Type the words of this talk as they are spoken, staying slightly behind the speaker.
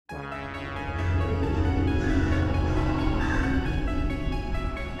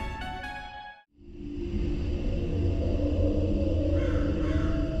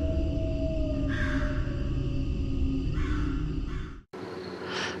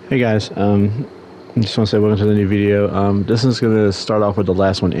Hey guys, I just want to say welcome to the new video. This is going to start off where the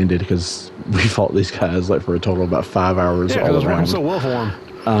last one ended because we fought these guys like for a total of about 5 hours Yeah, all because it's around. working so well for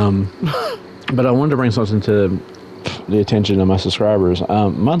them. But I wanted to bring something to the attention of my subscribers.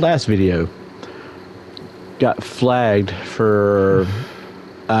 My last video got flagged for,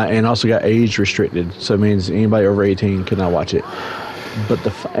 and also got age restricted, so it means anybody over 18 could not watch it. But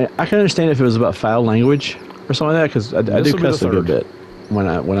I can understand if it was about foul language or something like that, because I do cuss a good bit when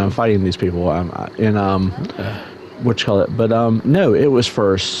I'm fighting these people. What you call it? But no, it was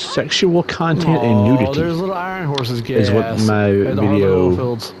for sexual content and nudity. There's little iron horses. Is what my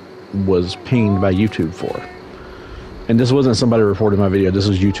video was pinged by YouTube for. And this wasn't somebody reporting my video. This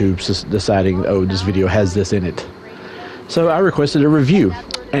was YouTube deciding, oh, this video has this in it. So I requested a review.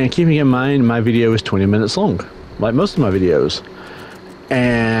 And keeping in mind, my video is 20 minutes long, like most of my videos.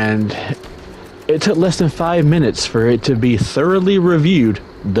 And it took less than 5 minutes for it to be thoroughly reviewed,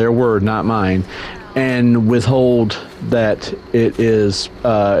 their word, not mine, and withhold that it is,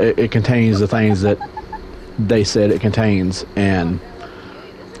 it contains the things that they said it contains, and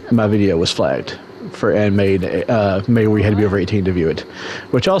my video was flagged and made where you had to be over 18 to view it.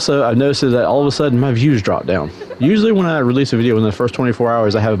 Which also, I've noticed that all of a sudden my views drop down. Usually when I release a video in the first 24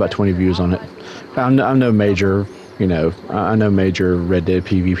 hours, I have about 20 views on it. I'm no major, you know, I'm no major Red Dead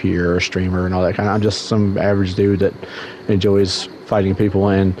PvP or streamer and all that kind of. I'm just some average dude that enjoys fighting people,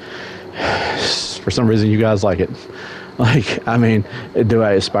 and for some reason you guys like it. Like, I mean, do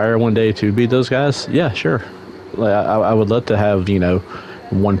I aspire one day to be those guys? Yeah, sure. Like, I would love to have, you know,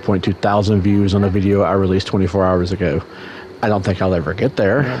 1.2 thousand views on a video I released 24 hours ago. I don't think I'll ever get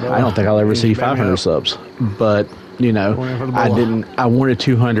there. I don't think I'll ever see 500 subs. But, you know, I wanted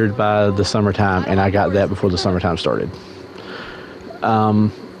 200 by the summertime, and I got that before the summertime started.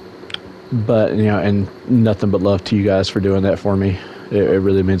 But, you know, and nothing but love to you guys for doing that for me. It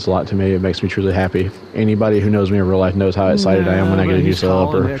really means a lot to me. It makes me truly happy. Anybody who knows me in real life knows how excited I am when I get a new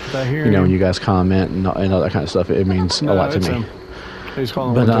sub, or, you know, when you guys comment and all that kind of stuff. It means a lot to me. He's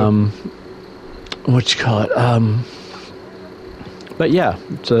calling. But what you call it? But yeah,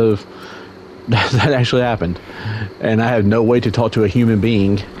 so that actually happened, and I have no way to talk to a human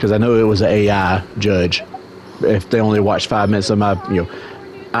being because I know it was an AI judge. If they only watched 5 minutes of my, you know,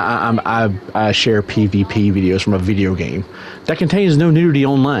 I share PvP videos from a video game that contains no nudity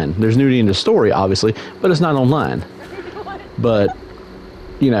online. There's nudity in the story, obviously, but it's not online. But,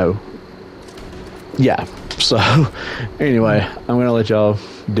 you know, yeah. So, anyway, I'm going to let y'all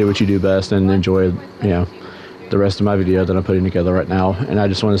do what you do best and enjoy, you know, the rest of my video that I'm putting together right now. And I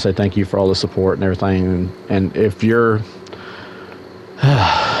just want to say thank you for all the support and everything. And if you're,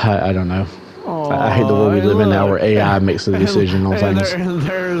 I don't know. I hate the world we live in now where AI makes the decision on things.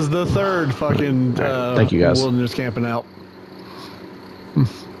 There's the third fucking thank you guys. Wilderness camping out.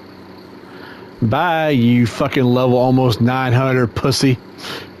 Bye, you fucking level almost 900 pussy.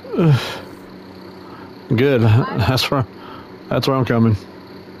 Good. That's where I'm coming.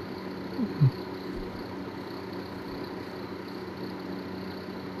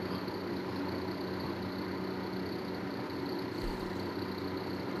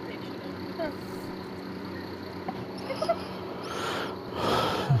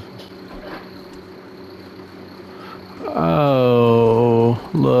 Oh,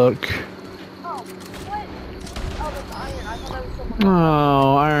 look.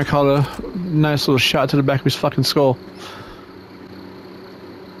 Oh, Iron caught a nice little shot to the back of his fucking skull.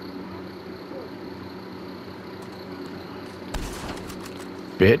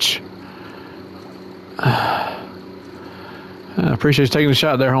 Bitch. I appreciate you taking the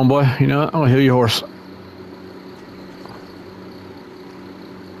shot there, homeboy. You know what? I'm gonna heal your horse.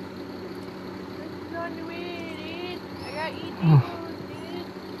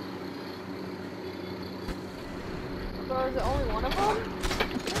 So is it only one of them?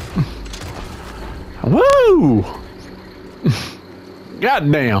 Woo!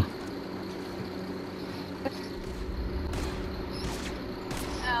 Goddamn.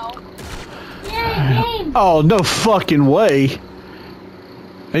 Ow. Yay, Oh, no fucking way.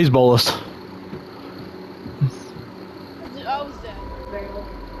 He's bolused. I was dead.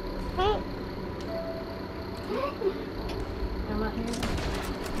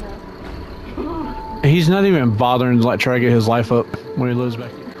 He's not even bothering to like try to get his life up when he lives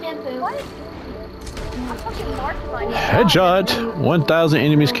back here. What? Headshot. 1,000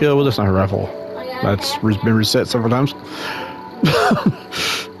 enemies killed with a sniper rifle. That's been reset several times.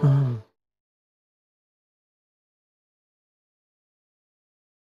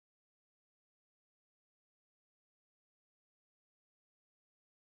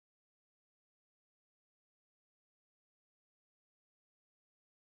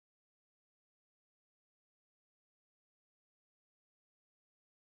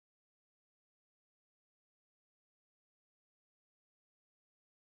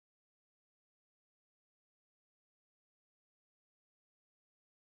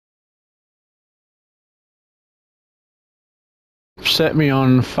 set me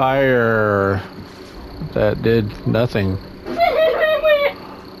on fire. That did nothing.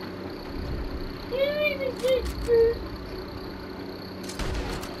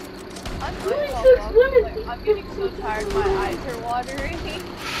 I'm getting so tired, my eyes are watering.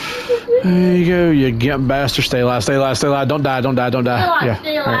 There you go, you gimp bastard. Stay alive, stay alive, stay alive. Don't die, don't die, don't die. Yeah.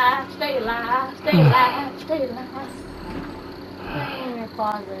 Stay alive, stay alive, stay alive, stay alive. Stay in your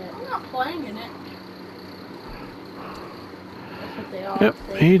closet. I'm not playing in it. That's what they all Yep,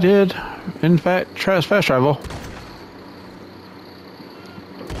 say. he did. In fact, try his fast travel.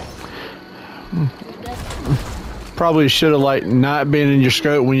 Probably should have like not been in your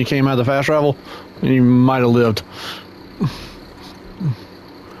scope when you came out of the fast travel. You might have lived.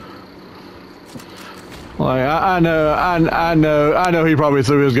 Like I know he probably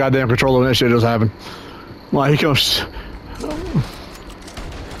threw his goddamn controller when that shit just happened. Like he comes.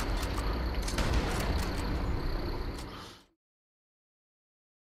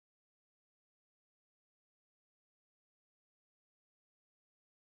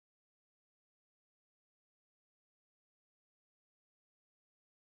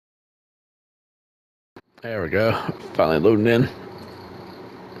 There we go. Finally loading in.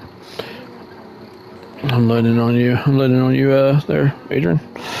 I'm loading on you. I'm loading on you there, Adrian.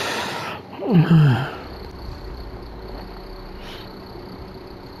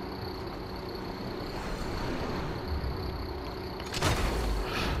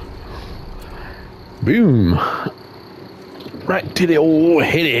 Boom. Right to the old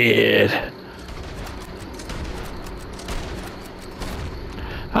head.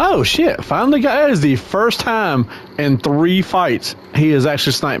 Oh shit, finally got, that is the first time in 3 fights he has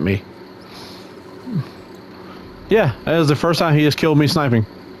actually sniped me. Yeah, that is the first time he has killed me sniping.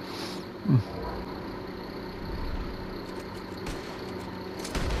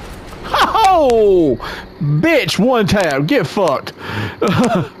 Oh, bitch, one tap, get fucked.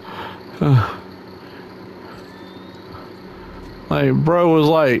 Like, bro was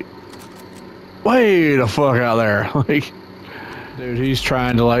like, way the fuck out there. Like, dude, he's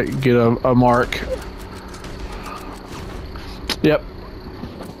trying to like get a mark. Yep.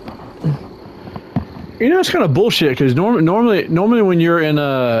 You know, it's kind of bullshit because normally when you're in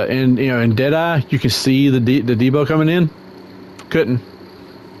in Deadeye, you can see the debo coming in. Couldn't.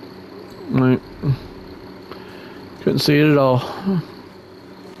 Right. Couldn't see it at all.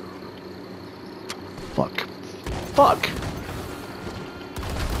 Fuck. Fuck.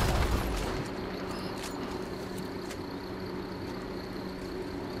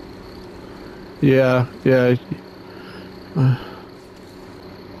 Yeah, yeah.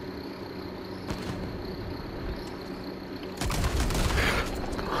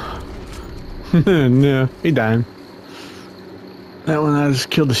 No, he died. That one, I just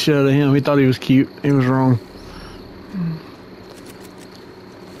killed the shit out of him. He thought he was cute. He was wrong.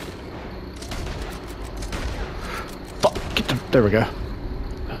 Fuck. Get the, there we go.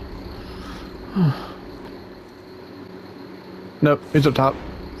 Nope, he's up top.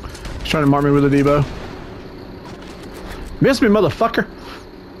 He's trying to mark me with a debo. Miss me, motherfucker.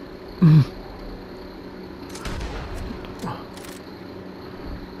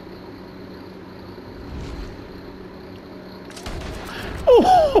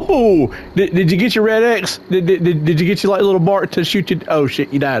 Oh, did you get your red X? Did you get your like little Bart to shoot you? Oh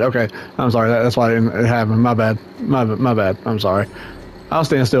shit, you died. Okay, I'm sorry. That's why it happened. My bad. My bad. I'm sorry. I'll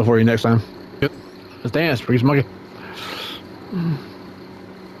stand still for you next time. Yep. Let's dance, freeze monkey.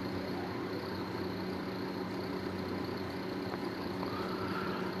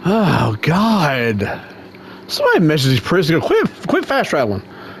 Oh God! Somebody messages prison. Quit fast traveling.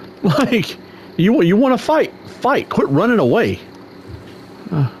 Like you want to fight? Fight. Quit running away.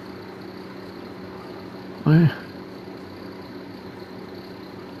 What?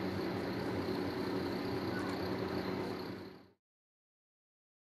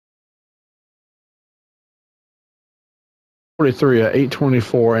 $43, a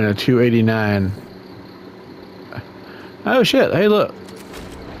 824, and a 289. Oh shit! Hey, look.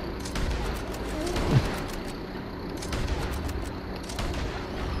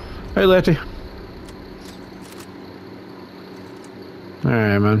 Hey, Letty. All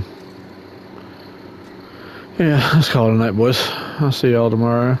right, man. Yeah, let's call it a night, boys. I'll see y'all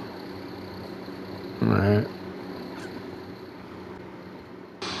tomorrow. All right.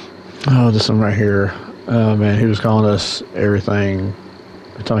 Oh, this one right here. Oh man, he was calling us everything.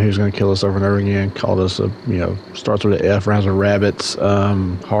 He told me he was going to kill us over and over again. Called us starts with an F, rhymes with rabbits,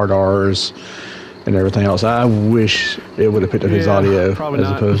 hard R's, and everything else. I wish it would have picked up his audio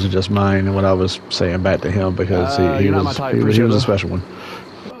as opposed to just mine and what I was saying back to him because he was a special one.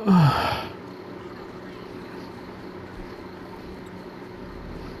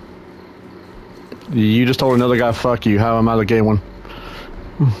 You just told another guy, fuck you. How am I the gay one?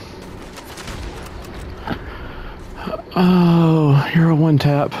 Oh, you're a one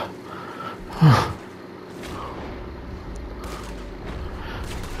tap.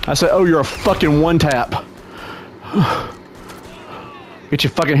 I said, oh, you're a fucking one tap. Get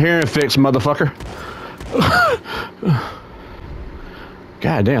your fucking hearing fixed, motherfucker.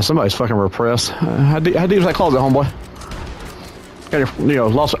 God damn, somebody's fucking repressed. How deep is that closet, homeboy? Got your, you know,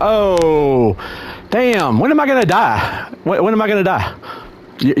 lost. Oh, damn. When am I gonna die? When am I gonna die?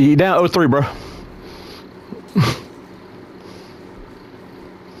 You down 0-3, bro.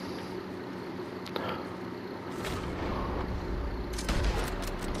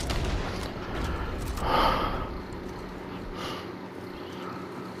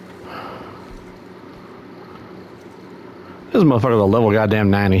 This motherfucker's a level goddamn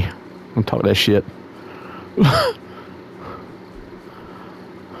 90. Don't talk that shit.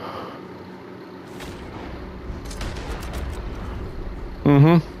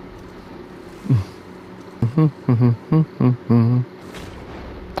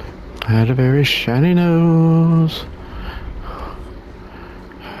 Had a very shiny nose.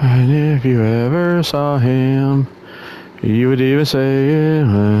 And if you ever saw him, you would even say it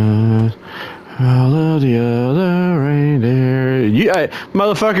was all of the other reindeer. You, hey,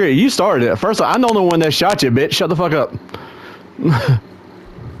 motherfucker, you started it. First of all, I'm the only one that shot you, bitch. Shut the fuck up.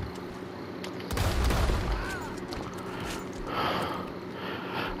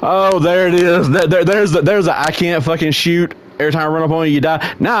 Oh, there it is. There's a I can't fucking shoot. Every time I run up on you, you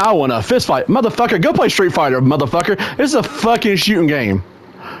die. Now I want a fist fight. Motherfucker, go play Street Fighter, motherfucker. This is a fucking shooting game.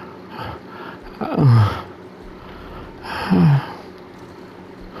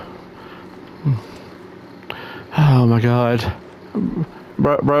 Oh my god.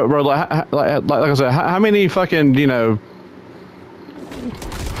 Bro, like I said, how many fucking, you know...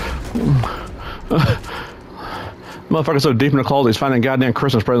 Motherfucker's so deep in the closet, he's finding goddamn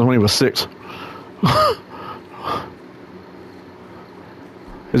Christmas presents when he was 6.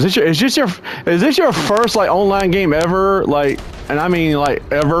 Is this your first like online game ever? Like, and I mean like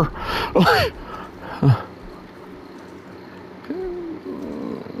ever?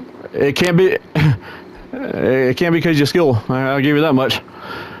 It can't be. It can't be because you're skilled. I'll give you that much.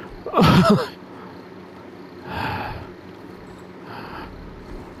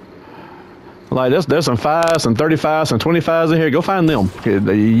 Like there's some 5s, some 35s, some 25s in here. Go find them.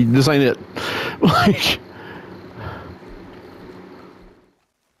 This ain't it. Like.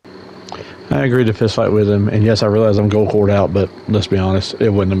 I agreed to fist fight with him, and yes, I realize I'm gold cord out, but let's be honest, it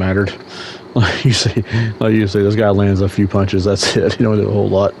wouldn't have mattered. Like you see, this guy lands a few punches. That's it. You don't do a whole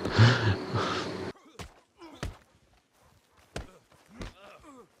lot.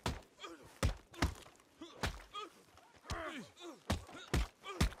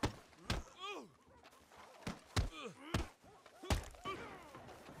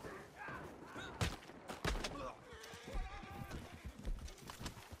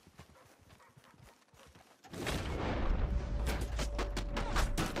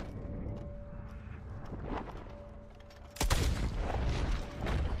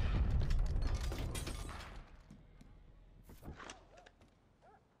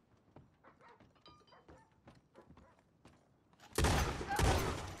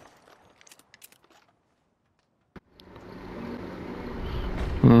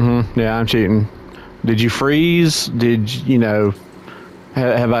 Yeah, I'm cheating. Did you freeze? Did you know?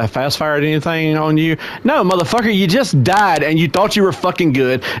 Have I fast fired anything on you? No, motherfucker, you just died and you thought you were fucking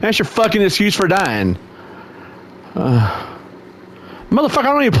good. And that's your fucking excuse for dying. Motherfucker,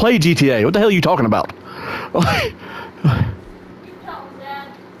 I don't even play GTA. What the hell are you talking about?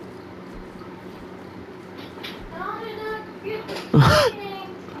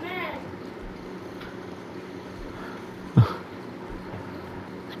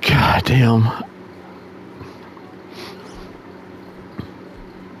 God damn.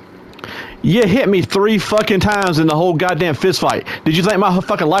 You hit me 3 fucking times in the whole goddamn fist fight. Did you think my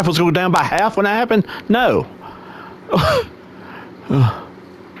fucking life was going down by half when that happened? No.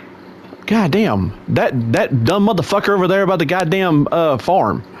 God damn. That dumb motherfucker over there about the goddamn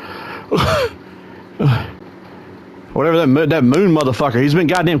farm. Whatever that moon motherfucker. He's been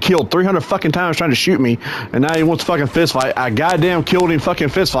goddamn killed 300 fucking times trying to shoot me, and now he wants to fucking fist fight. I goddamn killed him fucking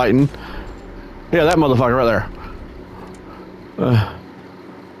fist fighting. Yeah, that motherfucker right there.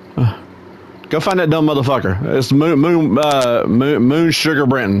 Go find that dumb motherfucker. It's Moon Sugar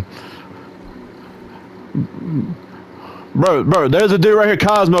Brenton. Bro, there's a dude right here,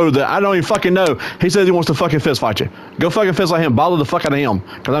 Cosmo, that I don't even fucking know. He says he wants to fucking fist fight you. Go fucking fist fight him. Bother the fuck out of him,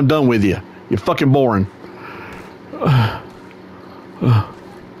 because I'm done with you. You're fucking boring.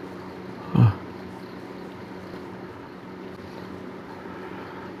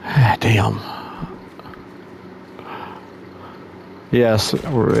 Damn. Yes,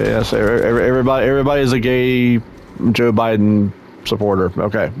 yes. Everybody is a gay Joe Biden supporter.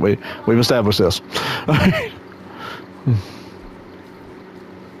 Okay, we've established this.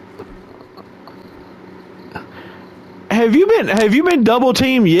 Have you been double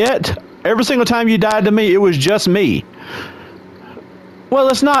teamed yet? Every single time you died to me, it was just me. Well,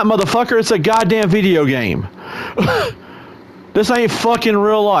 it's not, motherfucker. It's a goddamn video game. This ain't fucking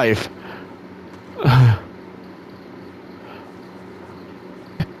real life.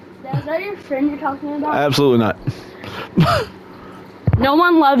 Is that your friend you're talking about? Absolutely not. No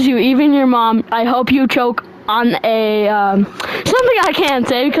one loves you, even your mom. I hope you choke on a, something I can't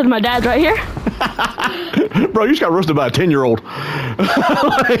say because my dad's right here. Bro, you just got roasted by a 10-year-old.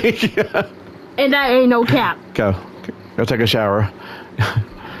 Like, and that ain't no cap. Go take a shower.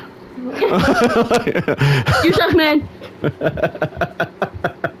 You suck, man.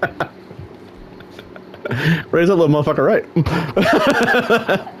 Raise that little motherfucker right.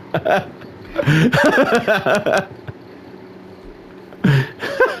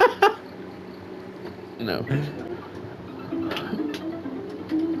 No.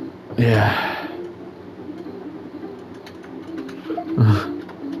 Yeah.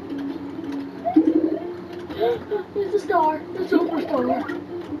 He's a star, the superstar.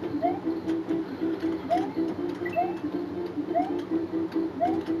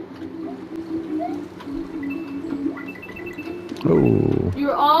 Oh.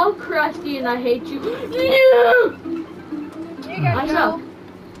 You're all crusty and I hate you. You guys I know.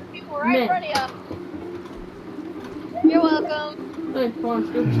 People right in front of you. You're welcome. Hey, come on,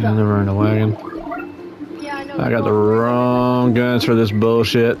 stupid Never stuff. in the wagon. Yeah, I know. I got the wrong guns for this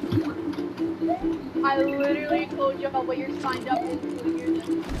bullshit. I literally told you about what you're signed up into.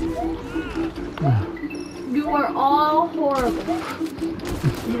 You are all horrible.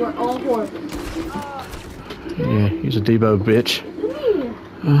 You are all horrible. Yeah, he's a Debo bitch.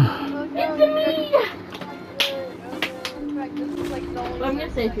 It's me! I'm gonna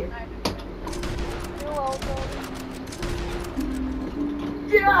save here. You're welcome.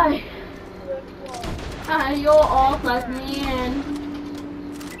 Die! You're all like me and...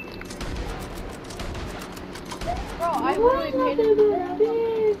 Bro, I literally paid it.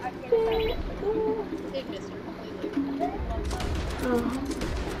 I paid it. They missed her completely.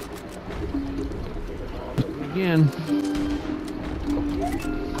 Again.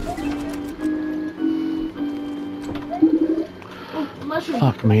 Mushroom.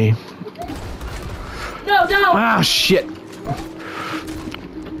 Fuck me. No! Ah, shit.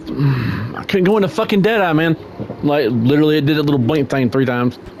 I couldn't go into fucking Deadeye, man. Like, literally, it did a little blink thing 3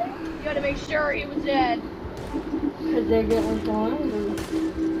 times. You gotta make sure he was dead. Cause they get one for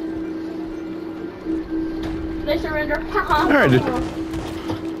They surrender. Alright, dude.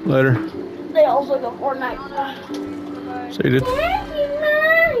 Later. They also go Fortnite. See you, dude.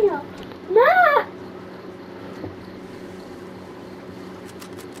 Nah!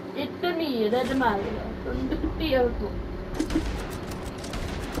 It's the me, that's Mario. From the beautiful.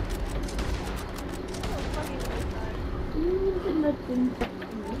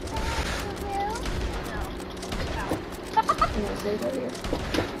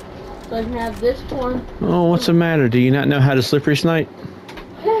 So I can have this one. Oh, what's the matter? Do you not know how to slippery snipe?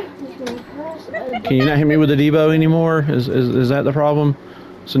 Can you not hit me with a Debo anymore? Is that the problem?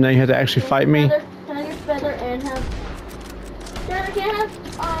 So now you have to actually fight me? Feather and have. Dad, I can't have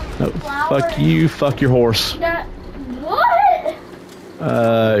No, flour fuck you, fuck your horse. Dad, what?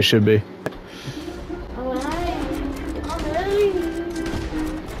 It should be.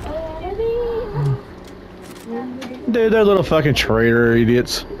 Dude, they're little fucking traitor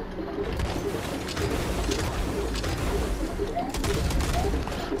idiots.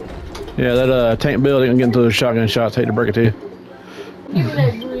 Yeah, that tank building and getting through the shotgun shots. Hate to break it to you. Give me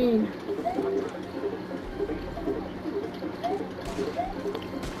that green.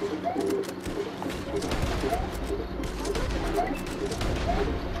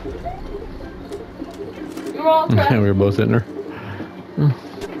 You're all trapped. We were both in there.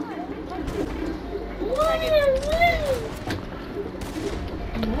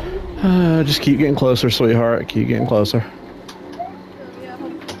 Just keep getting closer, sweetheart. Keep getting closer. Yeah, for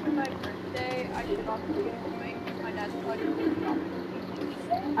my birthday, I should also be doing my dad's project.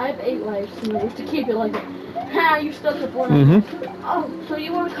 I have 8 lives to keep it like that. Ha, you stuck at 4. Oh, so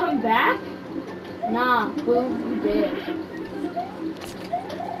you want to come back? Nah, boo, you dead.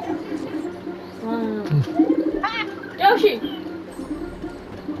 Yoshi!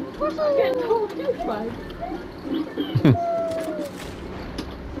 Of course I'm getting told douchebag.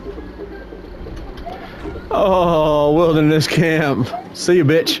 Oh, wilderness camp. See you,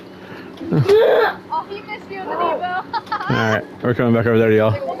 bitch. Oh, he missed you in the Evo. Alright, we're coming back over there to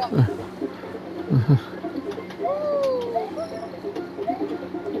y'all.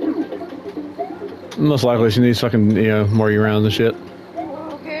 Most likely she needs fucking, more year-round and shit.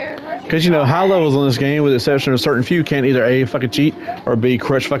 Okay. Because, high levels on this game, with the exception of a certain few, can't either A, fucking cheat, or B,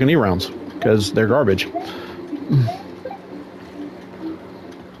 crush fucking E-rounds. Because they're garbage.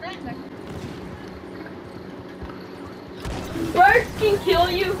 Birds can kill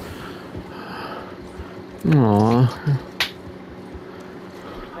you. Aww.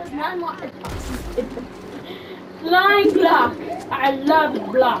 Flying block. I love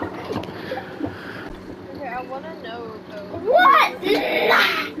block. Okay, I want to know though. What?